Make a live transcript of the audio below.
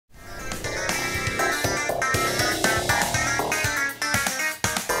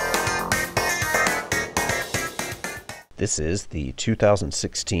This is the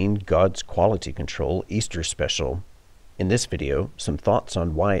 2016 God's Quality Control Easter Special. In this video, some thoughts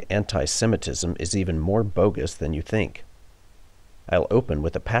on why anti-Semitism is even more bogus than you think. I'll open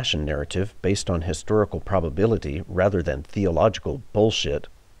with a passion narrative based on historical probability rather than theological bullshit.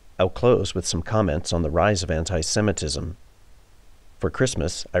 I'll close with some comments on the rise of anti-Semitism. For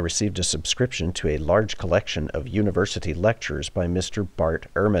Christmas, I received a subscription to a large collection of university lectures by Mr. Bart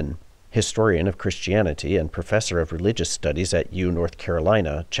Ehrman, historian of Christianity and professor of religious studies at North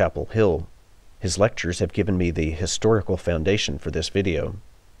Carolina, Chapel Hill. His lectures have given me the historical foundation for this video.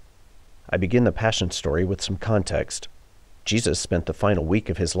 I begin the Passion story with some context. Jesus spent the final week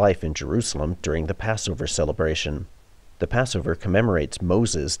of his life in Jerusalem during the Passover celebration. The Passover commemorates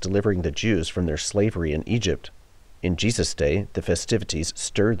Moses delivering the Jews from their slavery in Egypt. In Jesus' day, the festivities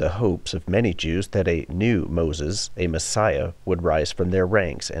stirred the hopes of many Jews that a new Moses, a Messiah, would rise from their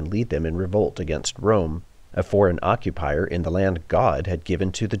ranks and lead them in revolt against Rome, a foreign occupier in the land God had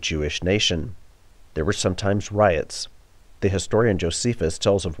given to the Jewish nation. There were sometimes riots. The historian Josephus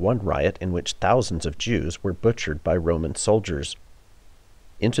tells of one riot in which thousands of Jews were butchered by Roman soldiers.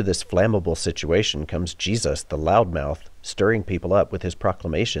 Into this flammable situation comes Jesus, the loudmouth, stirring people up with his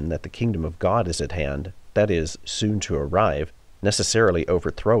proclamation that the kingdom of God is at hand, that is, soon to arrive, necessarily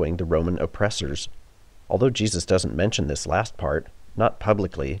overthrowing the Roman oppressors. Although Jesus doesn't mention this last part, not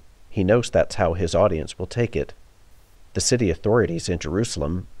publicly, he knows that's how his audience will take it. The city authorities in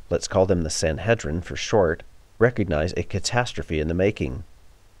Jerusalem, let's call them the Sanhedrin for short, recognize a catastrophe in the making.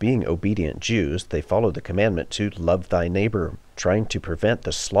 Being obedient Jews, they follow the commandment to love thy neighbor, trying to prevent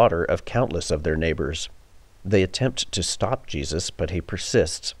the slaughter of countless of their neighbors. They attempt to stop Jesus, but he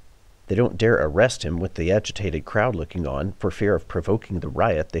persists. They don't dare arrest him with the agitated crowd looking on for fear of provoking the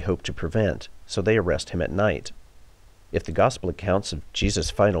riot they hope to prevent, so they arrest him at night. If the gospel accounts of Jesus'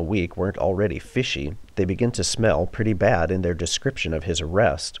 final week weren't already fishy, they begin to smell pretty bad in their description of his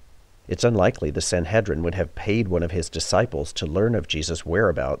arrest. It's unlikely the Sanhedrin would have paid one of his disciples to learn of Jesus'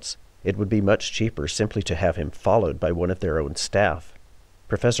 whereabouts. It would be much cheaper simply to have him followed by one of their own staff.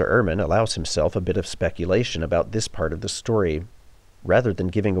 Professor Ehrman allows himself a bit of speculation about this part of the story. Rather than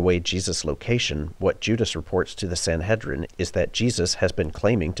giving away Jesus' location, what Judas reports to the Sanhedrin is that Jesus has been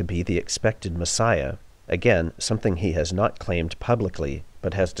claiming to be the expected Messiah. Again, something he has not claimed publicly,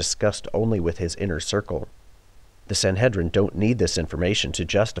 but has discussed only with his inner circle. The Sanhedrin don't need this information to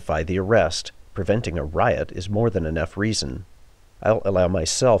justify the arrest. Preventing a riot is more than enough reason. I'll allow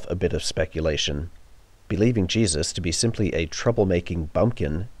myself a bit of speculation. Believing Jesus to be simply a troublemaking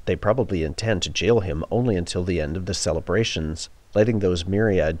bumpkin, they probably intend to jail him only until the end of the celebrations, letting those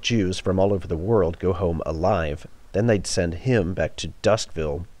myriad Jews from all over the world go home alive. Then they'd send him back to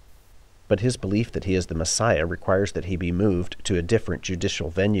Dustville. But his belief that he is the Messiah requires that he be moved to a different judicial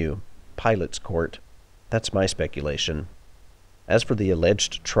venue, Pilate's court. That's my speculation. As for the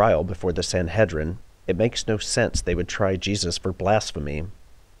alleged trial before the Sanhedrin, it makes no sense they would try Jesus for blasphemy.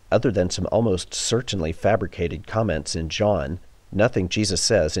 Other than some almost certainly fabricated comments in John, nothing Jesus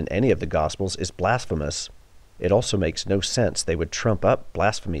says in any of the Gospels is blasphemous. It also makes no sense they would trump up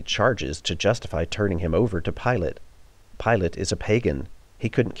blasphemy charges to justify turning him over to Pilate. Pilate is a pagan. He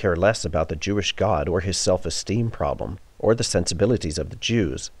couldn't care less about the Jewish God or his self-esteem problem, or the sensibilities of the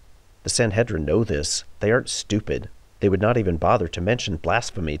Jews. The Sanhedrin know this. They aren't stupid. They would not even bother to mention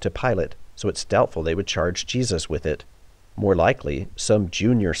blasphemy to Pilate, so it's doubtful they would charge Jesus with it. More likely, some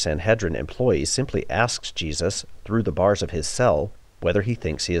junior Sanhedrin employee simply asks Jesus, through the bars of his cell, whether he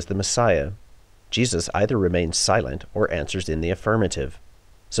thinks he is the Messiah. Jesus either remains silent or answers in the affirmative.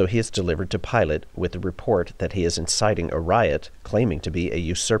 So he is delivered to Pilate with the report that he is inciting a riot, claiming to be a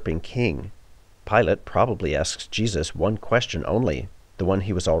usurping king. Pilate probably asks Jesus one question only, the one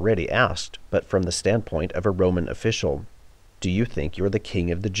he was already asked, but from the standpoint of a Roman official. Do you think you're the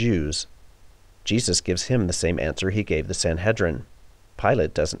king of the Jews? Jesus gives him the same answer he gave the Sanhedrin.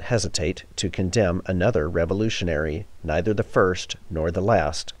 Pilate doesn't hesitate to condemn another revolutionary, neither the first nor the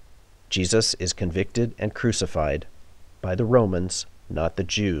last. Jesus is convicted and crucified by the Romans, not the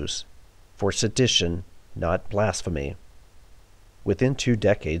Jews, for sedition, not blasphemy. Within 2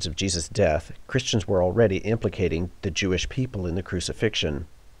 decades of Jesus' death, Christians were already implicating the Jewish people in the crucifixion.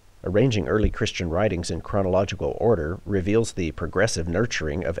 Arranging early Christian writings in chronological order reveals the progressive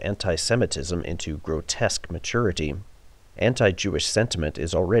nurturing of anti-Semitism into grotesque maturity. Anti-Jewish sentiment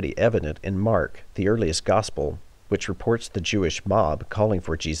is already evident in Mark, the earliest gospel, which reports the Jewish mob calling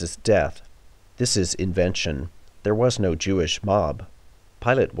for Jesus' death. This is invention. There was no Jewish mob.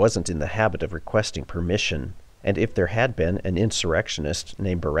 Pilate wasn't in the habit of requesting permission, and if there had been an insurrectionist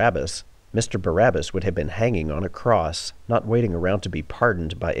named Barabbas, Mr. Barabbas would have been hanging on a cross, not waiting around to be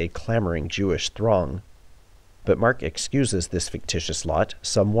pardoned by a clamoring Jewish throng. But Mark excuses this fictitious lot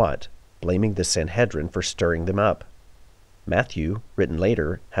somewhat, blaming the Sanhedrin for stirring them up. Matthew, written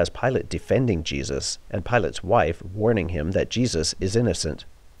later, has Pilate defending Jesus and Pilate's wife warning him that Jesus is innocent.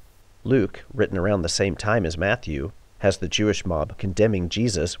 Luke, written around the same time as Matthew, has the Jewish mob condemning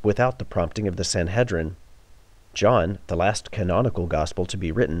Jesus without the prompting of the Sanhedrin. John, the last canonical gospel to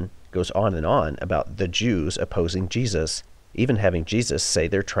be written, goes on and on about the Jews opposing Jesus, even having Jesus say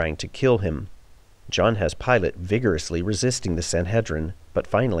they're trying to kill him. John has Pilate vigorously resisting the Sanhedrin, but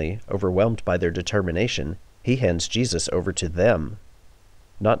finally, overwhelmed by their determination, he hands Jesus over to them.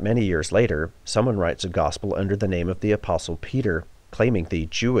 Not many years later, someone writes a gospel under the name of the Apostle Peter, claiming the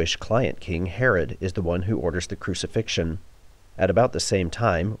Jewish client king Herod is the one who orders the crucifixion. At about the same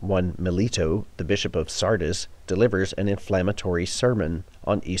time, one Melito, the bishop of Sardis, delivers an inflammatory sermon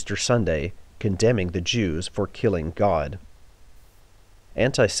on Easter Sunday, condemning the Jews for killing God.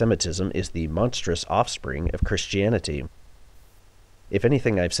 Anti-Semitism is the monstrous offspring of Christianity. If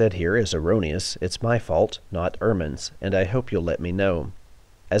anything I've said here is erroneous, it's my fault, not Ehrman's, and I hope you'll let me know.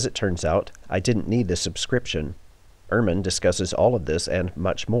 As it turns out, I didn't need the subscription. Ehrman discusses all of this and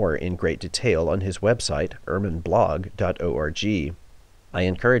much more in great detail on his website, ehrmanblog.org. I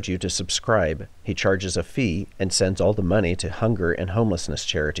encourage you to subscribe. He charges a fee and sends all the money to hunger and homelessness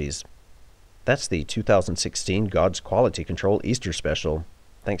charities. That's the 2016 God's Quality Control Easter Special.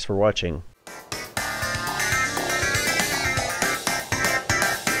 Thanks for watching.